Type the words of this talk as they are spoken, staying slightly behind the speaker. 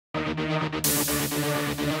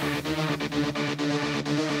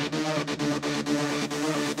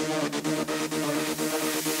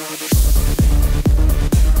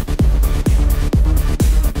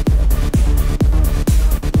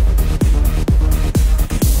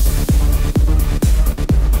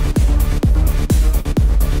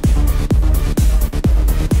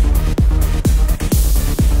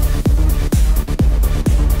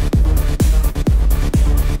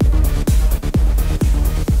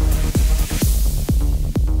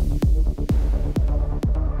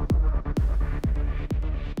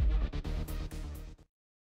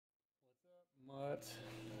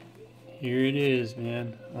Here it is,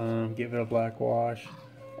 man. Give it a black wash,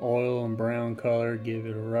 oil and brown color, give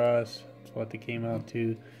it a rust. That's what they came out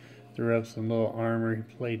to. Threw up some little armor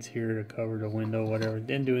plates here to cover the window, whatever.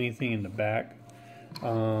 Didn't do anything in the back.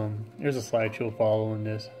 There's a slideshow following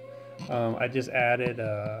this. I just added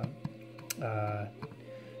a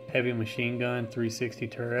heavy machine gun 360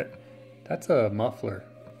 turret. That's a muffler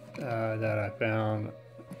that I found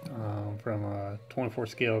from a 24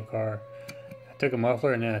 scale car. Took a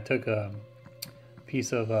muffler and then I took a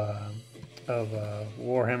piece of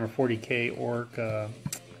Warhammer 40k orc.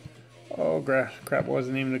 Oh crap! What was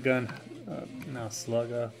the name of the gun? No,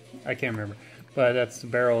 slug. I can't remember. But that's the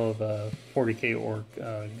barrel of a 40k orc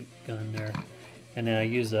gun there. And then I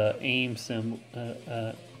use a aim sight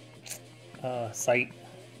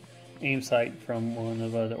from one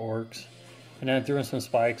of the orcs. And then I threw in some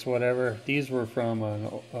spikes, whatever. These were from an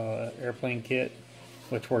airplane kit,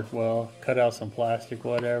 which worked well. Cut out some plastic,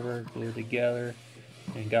 whatever, glued it together,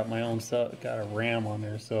 and got my own stuff. Got a ram on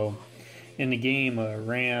there. So in the game, a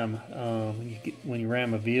ram, when you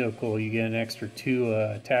ram a vehicle, you get an extra 2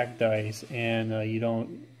 attack dice, and you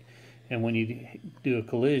don't. And when you do a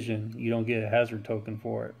collision, you don't get a hazard token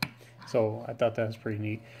for it. So I thought that was pretty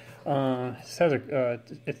neat. This has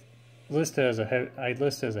it's listed as I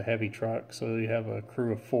list as a heavy truck, so you have a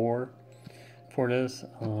crew of 4 for this.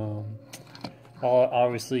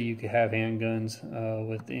 Obviously, you could have handguns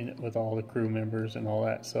with all the crew members and all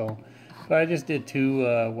that. So, but I just did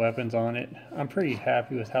 2 weapons on it. I'm pretty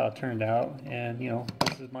happy with how it turned out, and you know,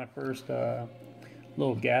 this is my first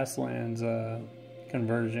little Gaslands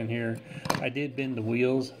conversion here. I did bend the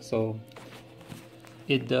wheels, so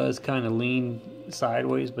it does kind of lean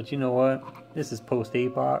sideways. But you know what? This is post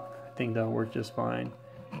APOC. I think that'll work just fine,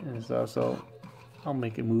 and stuff. So I'll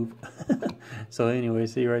make it move. So anyway,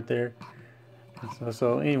 see right there.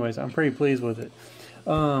 So anyways, I'm pretty pleased with it.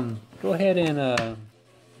 Go ahead and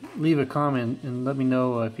leave a comment and let me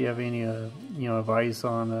know if you have any advice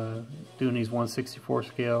on doing these 1/64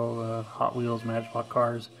 scale Hot Wheels Matchbox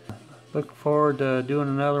cars. Look forward to doing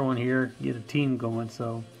another one here, get a team going.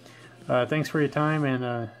 So thanks for your time,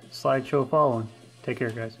 and slideshow following. Take care,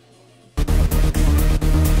 guys.